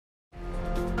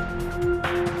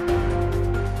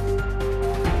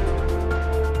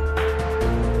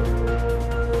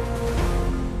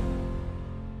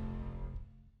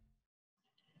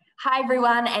Hi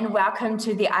everyone, and welcome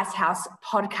to the Icehouse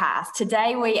podcast.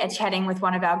 Today we are chatting with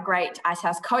one of our great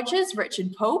Icehouse coaches,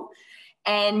 Richard Poole.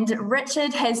 And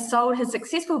Richard has sold his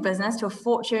successful business to a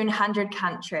Fortune 100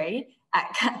 company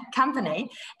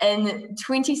in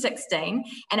 2016,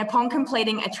 and upon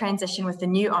completing a transition with the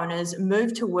new owners,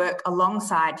 moved to work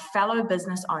alongside fellow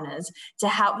business owners to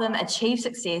help them achieve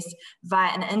success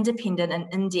via an independent and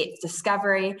in-depth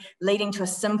discovery, leading to a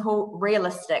simple,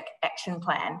 realistic action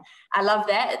plan. I love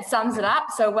that. It sums it up.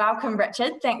 So welcome,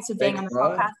 Richard. Thanks for being on the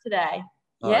podcast today.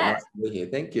 Nice to be here.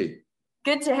 Thank you.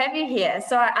 Good to have you here.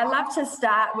 So I love to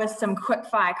start with some quick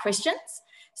fire questions.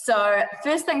 So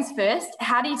first things first,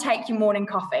 how do you take your morning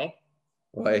coffee?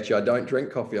 Well, actually, I don't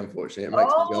drink coffee, unfortunately. It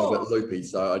makes me go a bit loopy,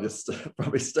 so I just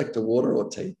probably stick to water or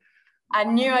tea. I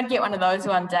knew I'd get one of those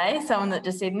one day, someone that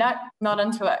just said, nope, not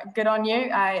into it. Good on you.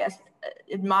 I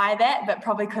admire that, but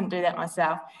probably couldn't do that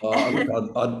myself.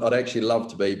 I'd actually love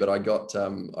to be, but I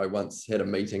once had a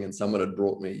meeting and someone had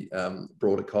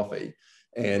brought a coffee,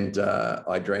 and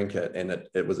I drank it, and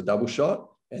it was a double shot.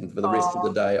 And for the rest of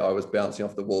the day, I was bouncing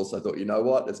off the wall. So I thought, you know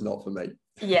what? It's not for me.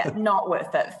 Yeah, not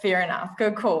worth it. Fair enough.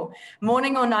 Good call.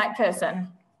 Morning or night person?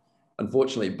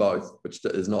 Unfortunately, both, which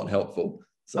is not helpful.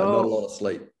 So not a lot of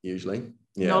sleep usually.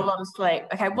 Yeah. Not a lot of sleep.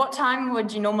 Okay. What time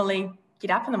would you normally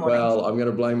get up in the morning? Well, I'm going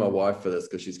to blame my wife for this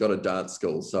because she's got a dance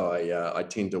school. So I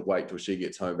tend to wait till she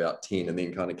gets home about 10 and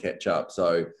then kind of catch up.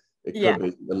 So it could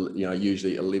be,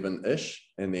 usually 11-ish.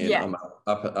 And then I'm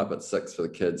up at 6 for the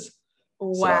kids.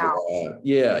 Wow. So,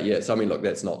 yeah. So I mean, look,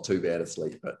 that's not too bad a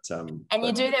sleep, but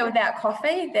you do that without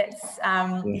coffee? That's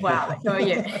wow. So are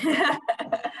you?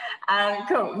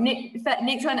 Cool.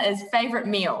 Next one is favorite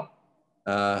meal.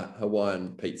 Hawaiian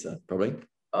pizza, probably.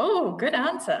 Oh, good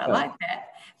answer. I like that.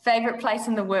 Favorite place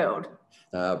in the world.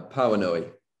 Pauanui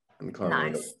in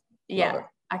Coromandel. Nice. Yeah,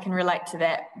 I can relate to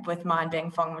that with mine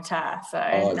being Whangmataa. So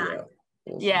nice.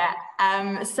 Yeah.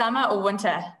 Awesome. Summer or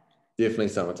winter? Definitely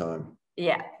summertime.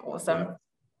 Yeah, awesome. Yeah.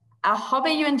 A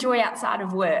hobby you enjoy outside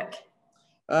of work?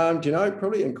 Do you know,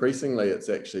 probably increasingly it's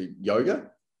actually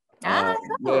yoga. Cool.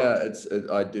 Yeah,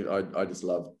 I just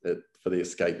love it for the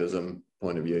escapism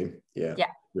point of view. Yeah.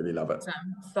 Really love it.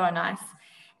 So nice.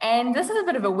 And this is a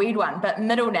bit of a weird one, but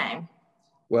middle name?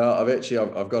 Well, I've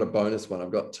got a bonus one.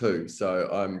 I've got two. So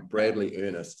I'm Bradley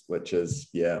Ernest, which is,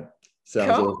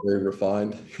 sounds all very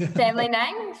refined. Family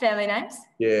name? Family names?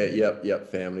 Yeah, yep.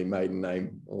 Family, maiden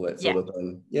name, all that sort of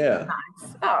thing. Yeah. Nice.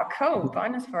 Oh, cool.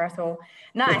 Bonus for us all.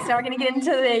 Nice. So we're going to get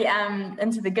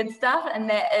into the good stuff, and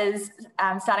that is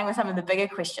starting with some of the bigger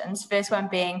questions. First one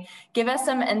being, give us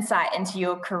some insight into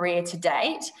your career to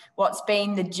date. What's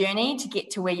been the journey to get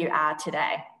to where you are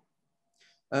today?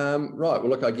 Right. Well,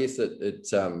 look, I guess it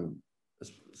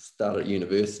started at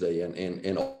university,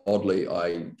 and oddly,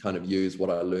 I kind of use what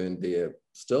I learned there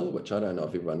still, which I don't know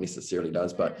if everyone necessarily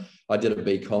does, but I did a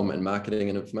BCom in marketing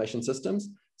and information systems.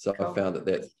 So I found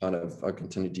that's kind of, I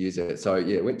continued to use that. So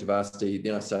went to varsity,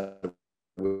 then I started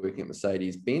working at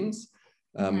Mercedes-Benz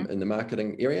in the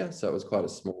marketing area. So it was quite a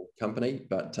small company,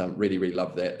 but really, really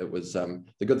loved that. It was,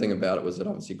 the good thing about it was that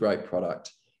obviously great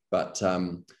product, but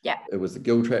it was the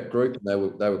Giltrap group, and they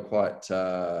were quite,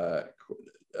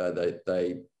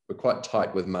 they were quite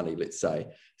tight with money, let's say.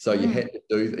 So you had to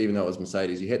do, even though it was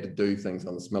Mercedes, you had to do things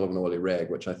on the smell of an oily rag,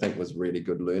 which I think was really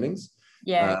good learnings.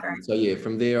 So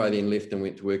from there, I then left and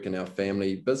went to work in our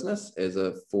family business as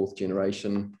a fourth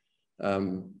generation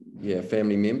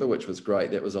family member, which was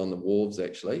great. That was on the wharves,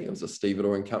 actually. It was a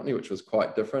stevedoring company, which was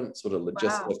quite different, sort of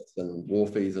logistics and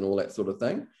wharfies and all that sort of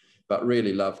thing. But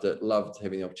really loved it. Loved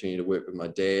having the opportunity to work with my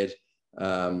dad.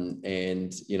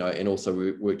 And also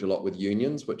we worked a lot with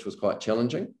unions, which was quite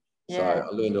challenging. So I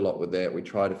learned a lot with that. We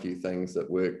tried a few things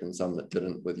that worked and some that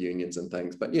didn't with unions and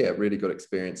things, but really good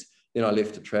experience. Then I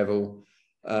left to travel,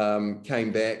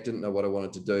 came back, didn't know what I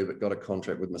wanted to do, but got a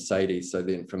contract with Mercedes. So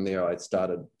then from there I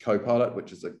started Copilot,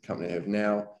 which is a company I have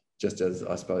now, just as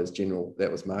I suppose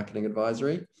that was marketing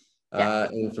advisory.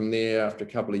 And from there, after a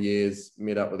couple of years,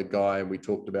 met up with a guy and we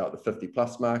talked about the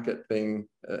 50+ market being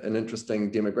an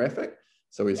interesting demographic.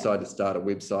 So we decided to start a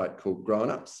website called Grown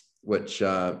Ups, which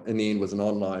in the end was an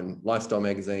online lifestyle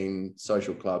magazine,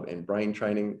 social club and brain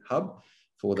training hub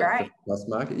for the 50+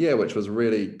 market. Yeah, which was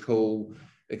really cool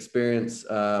experience,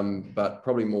 but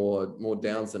probably more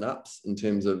downs than ups in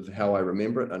terms of how I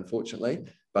remember it, unfortunately.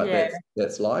 But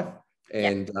that's life.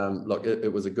 And look,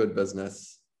 it was a good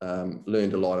business.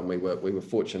 Learned a lot, and we were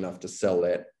fortunate enough to sell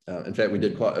that. In fact, we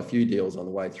did quite a few deals on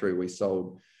the way through. We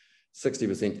sold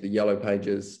 60% to the Yellow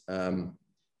Pages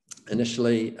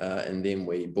initially, and then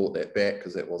we bought that back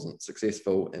because that wasn't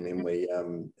successful, and then we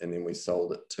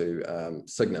sold it to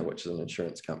Cigna, which is an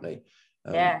insurance company.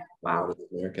 Yeah, in wow.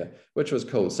 America, which was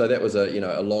cool. So that was a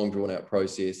a long drawn out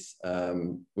process.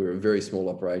 We were a very small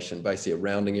operation, basically a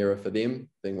rounding error for them,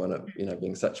 being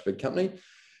being such a big company.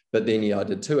 But then I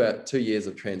did 2 years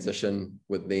of transition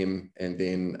with them, and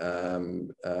then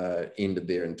ended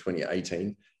there in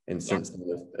 2018. And since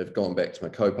then, I've gone back to my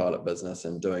co-pilot business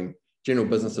and doing general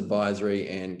business advisory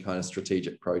and kind of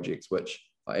strategic projects, which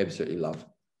I absolutely love.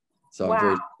 So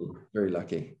I'm Wow. very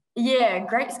lucky. Yeah,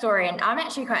 great story. And I'm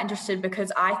actually quite interested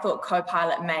because I thought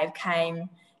co-pilot may have came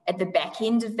at the back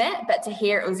end of that, but to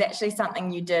hear it was actually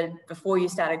something you did before you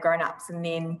started Grown Ups and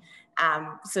then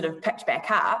sort of picked back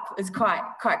up is quite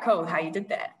cool how you did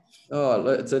that. Oh,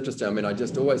 it's interesting. I mean, I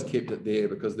just always kept it there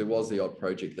because there was the odd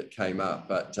project that came up,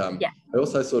 but I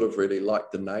also sort of really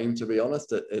liked the name, to be honest.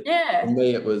 For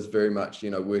me, it was very much,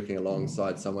 working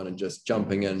alongside someone and just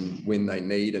jumping in when they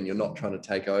need, and you're not trying to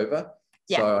take over.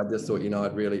 Yeah. So I just thought,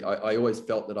 I always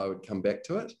felt that I would come back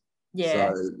to it.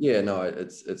 Yeah. So no,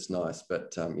 it's nice,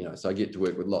 but so I get to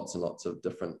work with lots and lots of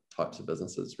different types of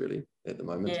businesses really at the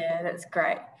moment. Yeah, that's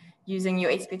great. Using your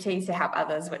expertise to help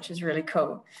others, which is really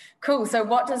cool. Cool. So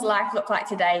what does life look like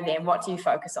today then? What do you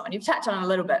focus on? You've touched on it a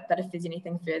little bit, but if there's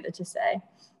anything further to say.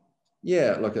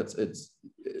 Yeah, look,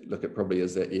 it probably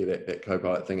is that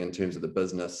co-pilot thing in terms of the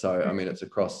business. So I mean, it's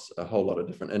across a whole lot of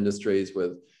different industries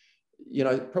with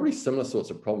probably similar sorts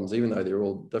of problems, even though they're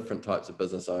all different types of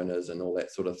business owners and all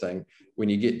that sort of thing. When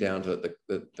you get down to it,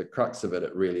 the crux of it,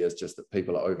 it really is just that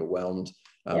people are overwhelmed.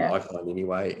 I find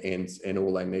anyway, and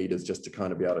all they need is just to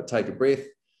kind of be able to take a breath,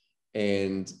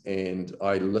 and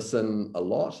I listen a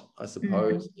lot, I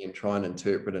suppose, and try and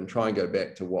interpret and try and go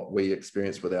back to what we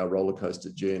experienced with our roller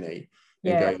coaster journey,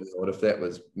 and go, what if that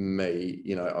was me?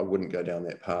 I wouldn't go down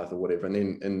that path or whatever,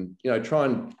 and try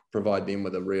and provide them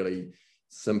with a really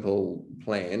simple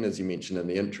plan, as you mentioned in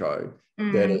the intro,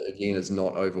 that again is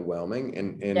not overwhelming,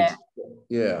 and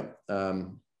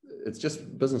it's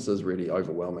just business is really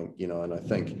overwhelming, and I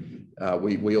think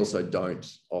we also don't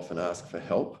often ask for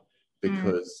help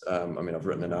because I mean, I've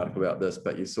written an article about this,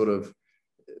 but you sort of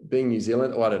being New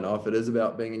Zealand, or I don't know if it is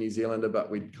about being a New Zealander,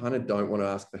 but we kind of don't want to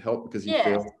ask for help because you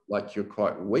feel like you're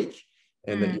quite weak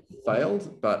and that you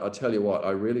failed. But I tell you what,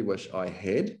 I really wish I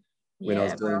had. When I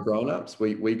was doing grown-ups,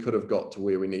 we could have got to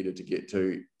where we needed to get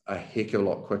to a heck of a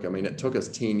lot quicker. I mean, it took us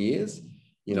 10 years.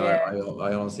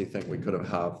 I honestly think we could have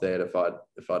halved that if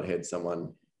I'd had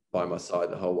someone by my side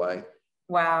the whole way.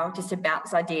 Wow, just to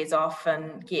bounce ideas off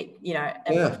and get,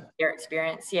 input from their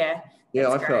experience. Yeah.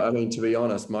 I mean, to be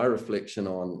honest, my reflection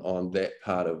on that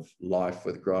part of life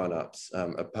with grown-ups,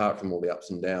 apart from all the ups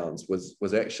and downs,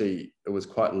 was actually, it was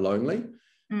quite lonely.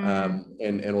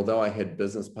 And although I had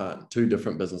two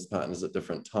different business partners at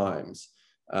different times,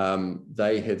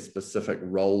 they had specific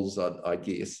roles, I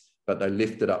guess, but they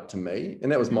left it up to me.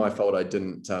 And that was my fault. I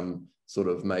didn't sort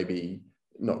of, maybe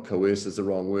not coerce is the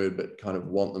wrong word, but kind of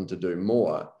want them to do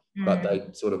more. But they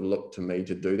sort of looked to me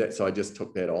to do that. So I just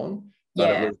took that on.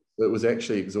 But it was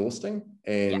actually exhausting.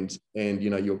 And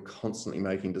you're constantly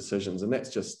making decisions. And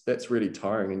that's really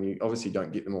tiring. And you obviously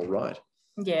don't get them all right.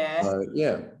 Yeah. So,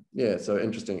 so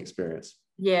interesting experience.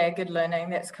 Yeah, good learning.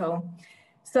 That's cool.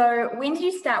 So when did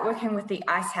you start working with the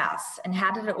Icehouse and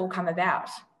how did it all come about?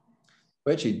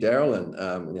 Well, actually, Daryl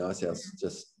in the Icehouse,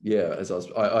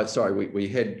 we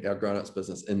had our grown-ups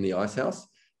business in the Icehouse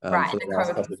for the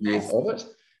last couple of years of it.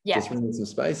 Just renting some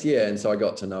space. And so I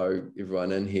got to know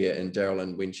everyone in here, and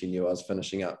Daryl, when she knew I was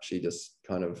finishing up, she just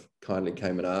kind of kindly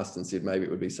came and asked and said maybe it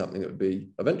would be something that would be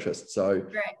of interest. So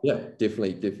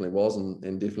definitely was and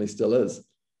definitely still is.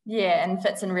 Yeah, and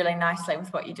fits in really nicely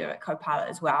with what you do at Co-Pilot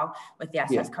as well, with the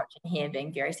Icehouse coaching here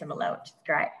being very similar, which is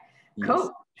great.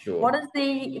 Cool. Yes, sure. What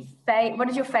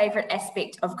is your favorite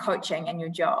aspect of coaching in your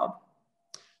job?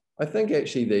 I think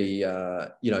actually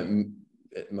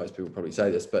most people probably say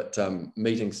this, but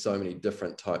meeting so many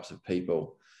different types of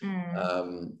people.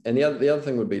 And the other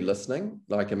thing would be listening.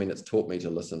 Like, I mean, it's taught me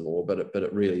to listen more, but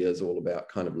it really is all about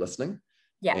kind of listening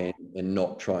and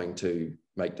not trying to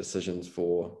make decisions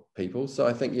for people. So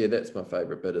I think, that's my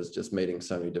favorite bit, is just meeting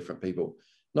so many different people.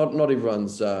 Not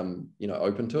everyone's,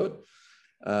 open to it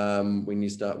when you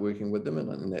start working with them.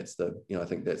 And that's I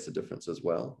think that's the difference as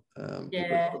well.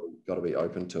 People have got to be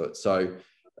open to it. So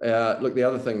look, the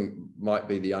other thing might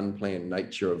be the unplanned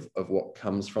nature of what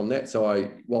comes from that.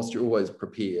 So whilst you're always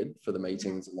prepared for the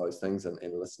meetings and those things and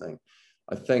listening,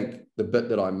 I think the bit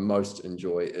that I most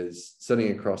enjoy is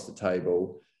sitting across the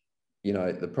table,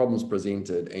 the problem's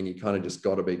presented and you kind of just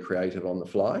got to be creative on the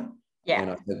fly. And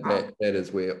I think that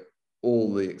is where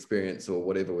all the experience or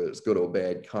whatever, whether it's good or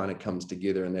bad, kind of comes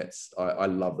together. And I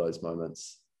love those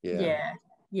moments. Yeah,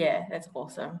 that's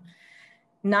awesome.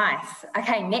 Nice.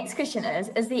 Okay, next question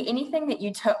is there anything that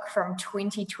you took from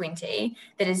 2020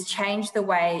 that has changed the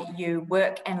way you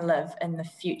work and live in the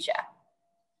future?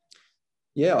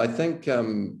 Yeah, I think,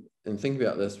 and think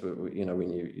about this, you know,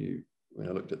 when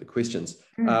I looked at the questions,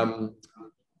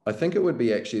 I think it would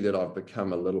be actually that I've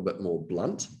become a little bit more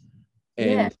blunt.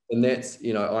 And that's,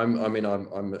 you know, I'm an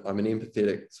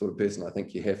empathetic sort of person. I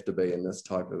think you have to be in this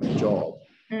type of job.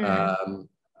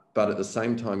 But at the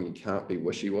same time, you can't be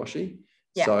wishy-washy.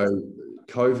 So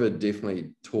COVID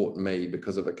definitely taught me,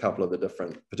 because of a couple of the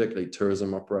different, particularly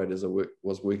tourism operators I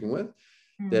was working with,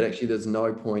 that actually there's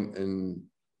no point in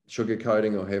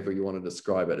sugarcoating or however you want to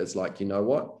describe it. It's like, you know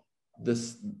what,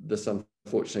 this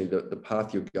unfortunately, the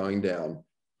path you're going down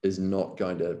is not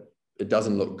going to, it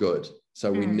doesn't look good.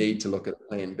 So we need to look at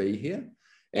plan B here.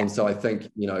 And so I think,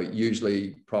 you know,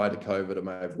 usually prior to COVID, I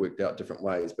may have worked out different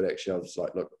ways, but actually I was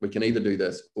like, look, we can either do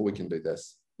this or we can do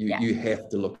this. You have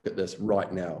to look at this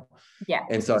right now.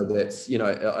 And so that's, you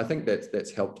know, I think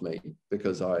that's helped me,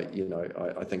 because I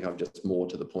think I'm just more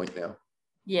to the point now.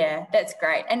 Yeah, that's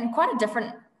great. And quite a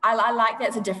different, I like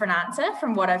that's a different answer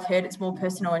from what I've heard. It's more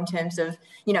personal in terms of,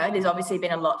 you know, there's obviously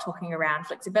been a lot talking around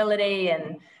flexibility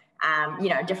and, you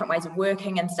know, different ways of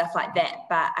working and stuff like that.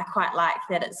 But I quite like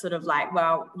that it's sort of like,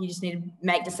 well, you just need to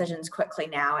make decisions quickly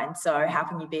now. And so how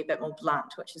can you be a bit more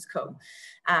blunt, which is cool.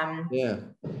 Otherwise,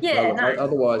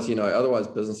 you know, otherwise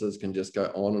businesses can just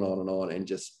go on and on and on and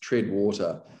just tread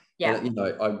water. And, you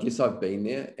know, I guess I've been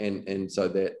there, and so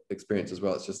that experience as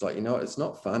well, it's just like, you know, it's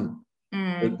not fun.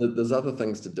 There's other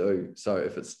things to do. So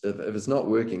if it's not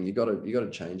working, you got to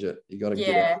change it. You got to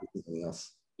get out to something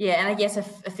else. Yeah, and I guess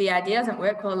if the idea doesn't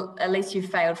work, well, at least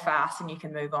you've failed fast and you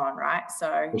can move on, right?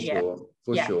 So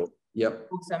for sure. Yep.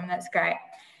 Awesome, that's great.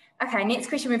 Okay, next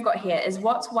question we've got here is,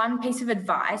 what's one piece of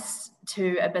advice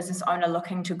to a business owner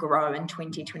looking to grow in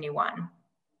 2021?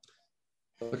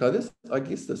 Okay, I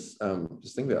guess just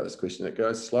thinking about this question, it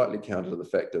goes slightly counter to the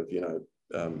fact of, you know,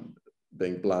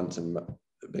 being blunt and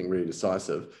being really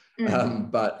decisive,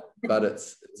 but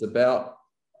it's about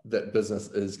that business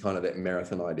is kind of that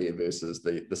marathon idea versus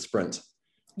the sprint.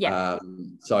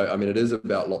 So I mean, it is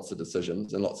about lots of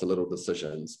decisions and lots of little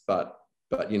decisions, but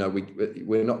you know,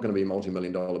 we're not going to be a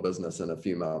multi-million-dollar business in a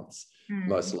few months,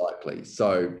 most likely.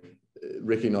 So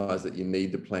recognize that you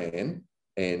need the plan.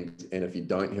 And if you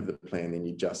don't have the plan, then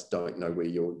you just don't know where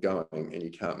you're going, and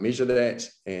you can't measure that.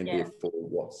 And therefore,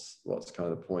 what's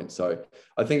kind of the point? So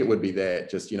I think it would be that,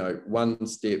 just, you know, one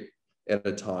step at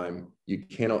a time. You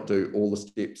cannot do all the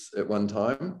steps at one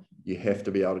time. You have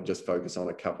to be able to just focus on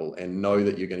a couple and know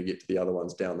that you're going to get to the other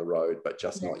ones down the road, but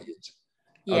just not yet.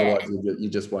 Otherwise, you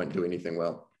just won't do anything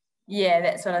well. Yeah,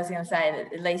 that's what I was going to say.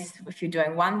 That at least if you're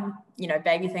doing one, you know,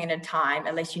 baby thing at a time,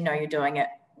 at least you know you're doing it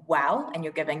well and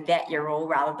you're giving that your all,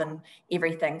 rather than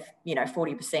everything, you know,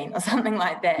 40% or something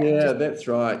like that. That's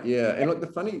right. And look,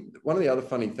 one of the other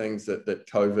funny things that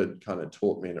COVID kind of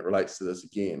taught me, and it relates to this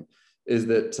again, is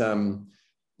that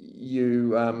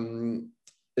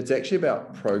it's actually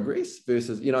about progress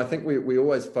versus, you know, I think we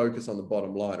always focus on the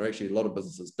bottom line, or actually a lot of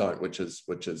businesses don't, which is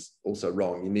also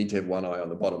wrong. You need to have one eye on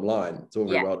the bottom line. It's all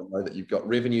very well to know that you've got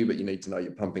revenue, but you need to know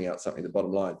you're pumping out something at the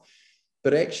bottom line.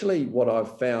 But actually what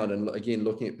I've found, and again,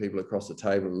 looking at people across the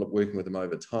table and working with them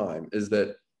over time, is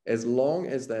that as long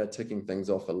as they are ticking things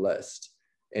off a list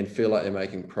and feel like they're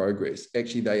making progress,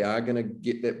 actually they are going to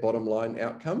get that bottom line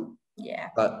outcome.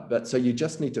 But so you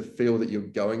just need to feel that you're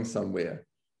going somewhere.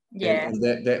 And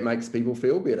that makes people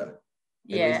feel better.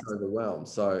 And less overwhelmed.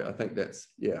 So I think that's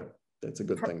a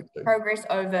good thing to do. Progress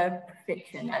over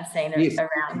perfection. I've seen it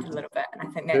around a little bit, and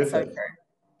I think that's so true.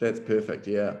 That's perfect.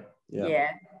 Yeah,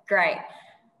 great.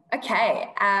 Okay,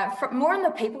 more on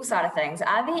the people side of things,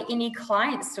 are there any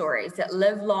client stories that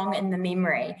live long in the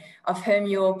memory of whom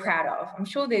you're proud of? I'm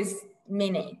sure there's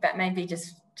many, but maybe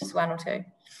just one or two.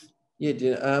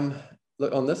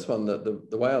 Look, on this one,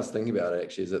 the way I was thinking about it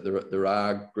actually is that there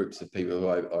are groups of people who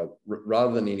I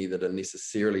rather than any that are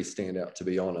necessarily stand out, to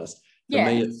be honest. For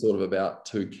me, it's sort of about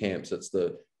two camps. It's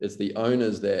the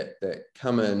owners that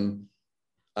come in,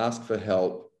 ask for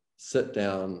help, sit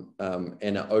down,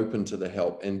 and are open to the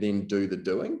help, and then do the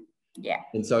doing.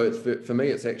 And so it's for me,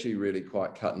 it's actually really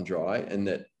quite cut and dry, and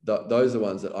that those are the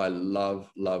ones that I love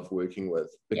working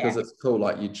with, because it's cool.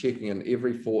 Like, you're checking in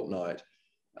every fortnight.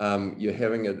 You're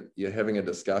having a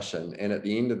discussion, and at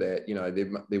the end of that, you know,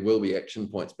 there will be action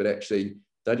points, but actually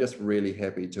they're just really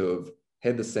happy to have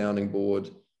had the sounding board,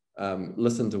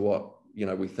 listen to what, you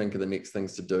know, we think are the next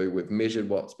things to do. We've measured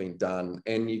what's been done,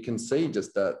 and you can see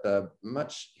just that they're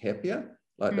much happier,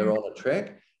 like they're on a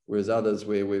track. Whereas others,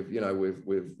 where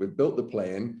we've built the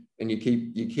plan, and you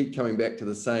keep coming back to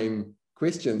the same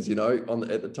questions, you know,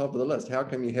 at the top of the list. How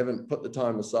come you haven't put the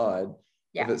time aside,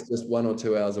 if it's just 1 or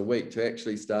 2 hours a week, to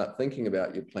actually start thinking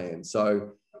about your plan?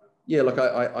 So yeah, look,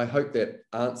 I hope that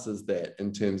answers that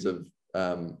in terms of,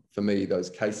 for me,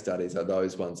 those case studies are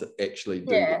those ones that actually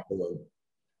do the forward.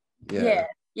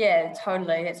 Yeah,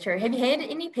 totally. That's true. Have you had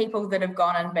any people that have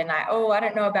gone and been like, oh, I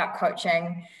don't know about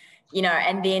coaching, you know,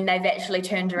 and then they've actually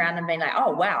turned around and been like,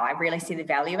 oh, wow, I really see the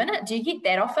value in it? Do you get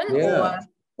that often? Yeah.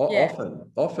 Or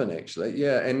Often actually.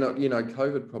 Yeah. And, you know,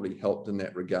 COVID probably helped in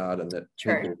that regard, and that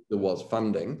there was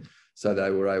funding, so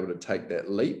they were able to take that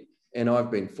leap. And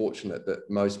I've been fortunate that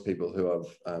most people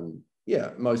that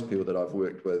I've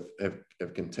worked with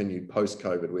have continued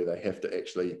post-COVID, where they have to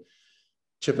actually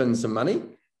chip in some money.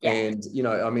 Yeah. And, you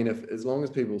know, I mean, as long as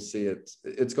people see it,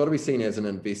 it's got to be seen as an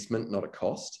investment, not a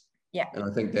cost. Yeah. And I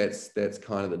think that's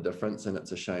kind of the difference. And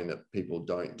it's a shame that people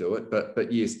don't do it.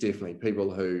 But yes, definitely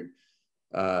people who,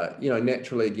 you know,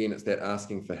 naturally, again, it's that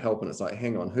asking for help. And it's like,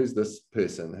 hang on, who's this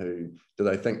person? Do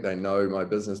they think they know my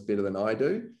business better than I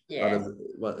do? Yeah.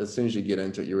 But as soon as you get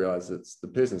into it, you realize the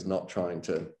person's not trying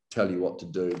to tell you what to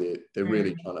do. They're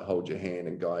really trying to hold your hand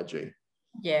and guide you.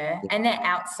 Yeah. And that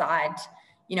outside,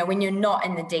 you know, when you're not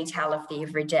in the detail of the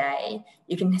everyday,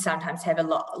 you can sometimes have a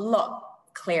lot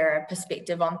clearer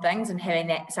perspective on things, and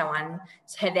having someone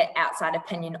have that outside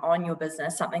opinion on your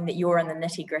business, something that you're in the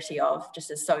nitty gritty of, just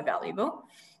is so valuable.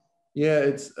 Yeah,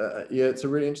 it's a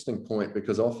really interesting point,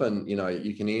 because often, you know,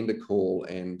 you can end a call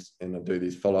and I do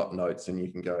these follow-up notes, and you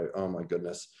can go, oh my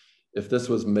goodness, if this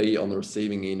was me on the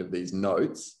receiving end of these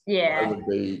notes, I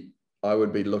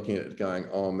would be looking at it going,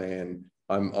 oh man,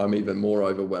 I'm even more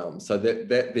overwhelmed. So that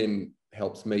then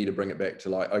helps me to bring it back to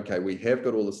like, okay, we have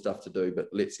got all the stuff to do, but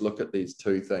let's look at these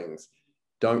two things.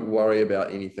 Don't worry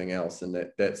about anything else. And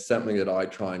that's something that I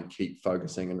try and keep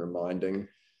focusing and reminding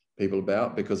people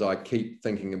about, because I keep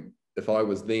thinking, if I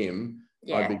was them,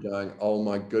 I'd be going, oh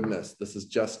my goodness, this is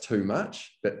just too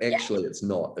much. But actually it's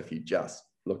not, if you just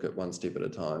look at one step at a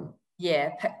time. Yeah,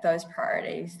 pick those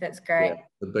priorities. That's great. Yeah,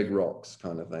 the big rocks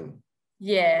kind of thing.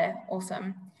 Yeah,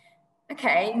 awesome.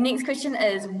 Okay, next question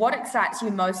is, what excites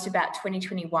you most about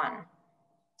 2021?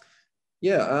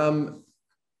 Yeah,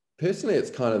 personally, it's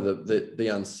kind of the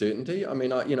uncertainty. I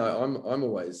mean, I'm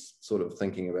always sort of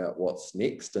thinking about what's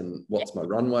next and what's my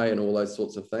runway and all those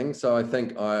sorts of things. So I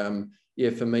think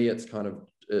for me, it's kind of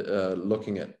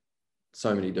looking at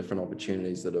so many different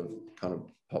opportunities that have kind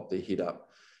of popped their head up,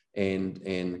 and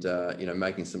you know,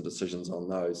 making some decisions on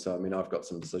those. So I mean, I've got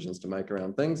some decisions to make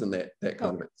around things, and that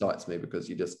kind of excites me, because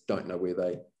you just don't know where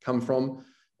they come from,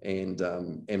 and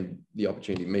the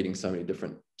opportunity of meeting so many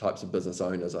different types of business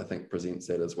owners, I think, presents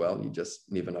that as well. You just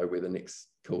never know where the next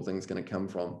cool thing's going to come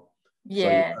from.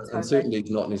 Yeah, so uncertainty is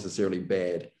not necessarily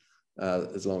bad,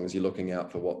 as long as you're looking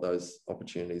out for what those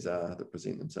opportunities are that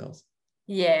present themselves.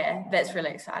 Yeah, that's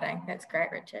really exciting. That's great,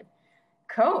 Richard.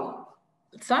 Cool.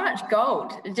 So much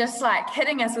gold, just like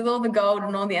hitting us with all the gold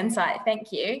and all the insight.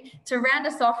 Thank you. To round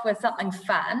us off with something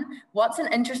fun, what's an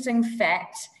interesting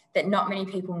fact that not many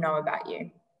people know about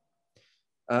you?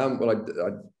 Well, I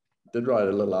did write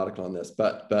a little article on this,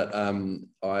 but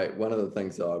one of the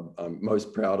things that I'm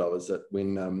most proud of is that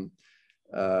when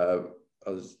I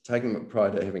was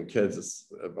prior to having kids,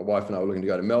 my wife and I were looking to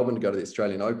go to Melbourne to go to the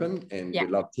Australian Open, and we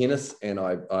love tennis, and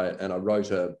I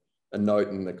wrote a note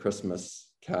in the Christmas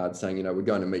card saying, you know, we're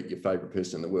going to meet your favorite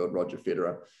person in the world, Roger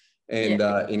Federer. And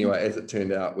anyway, as it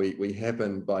turned out, we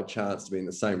happened by chance to be in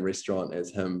the same restaurant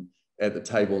as him, at the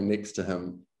table next to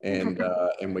him, and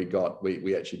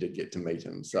we actually did get to meet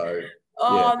him. So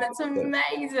that's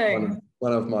amazing.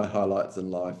 One of my highlights in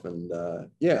life, and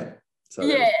So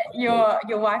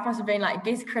your wife must have been like,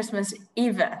 best Christmas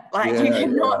ever. Like, you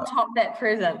cannot top that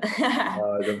present.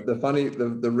 The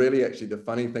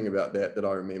funny thing about that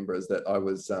I remember is that I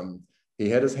was he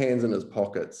had his hands in his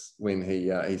pockets when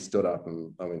he stood up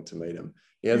and I went to meet him.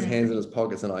 He had his hands in his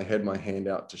pockets, and I had my hand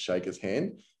out to shake his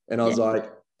hand, and I was like,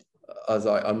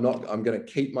 I'm going to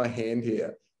keep my hand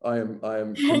here. I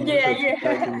am shaking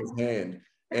his hand.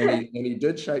 And he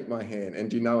did shake my hand.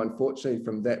 And, you know, unfortunately,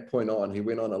 from that point on, he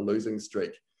went on a losing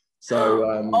streak. So,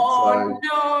 I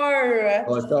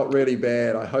felt really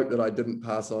bad. I hope that I didn't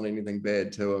pass on anything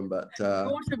bad to him, but you're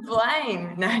to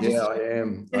blame. No, I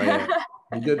am.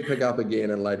 He did pick up again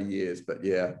in later years, but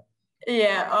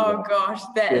gosh,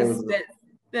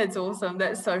 that's awesome.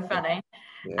 That's so funny.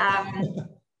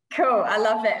 Cool. I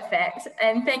love that fact.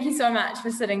 And thank you so much for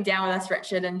sitting down with us,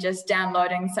 Richard, and just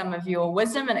downloading some of your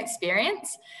wisdom and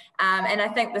experience. And I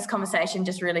think this conversation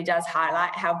just really does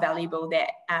highlight how valuable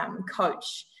that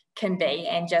coach can be,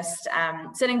 and just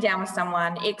sitting down with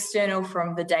someone external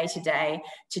from the day-to-day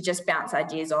to just bounce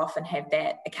ideas off and have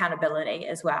that accountability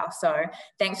as well. So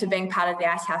thanks for being part of the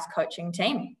Icehouse coaching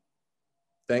team.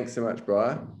 Thanks so much,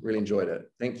 Briar. Really enjoyed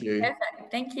it. Thank you.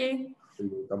 Perfect. Thank you.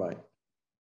 Bye-bye.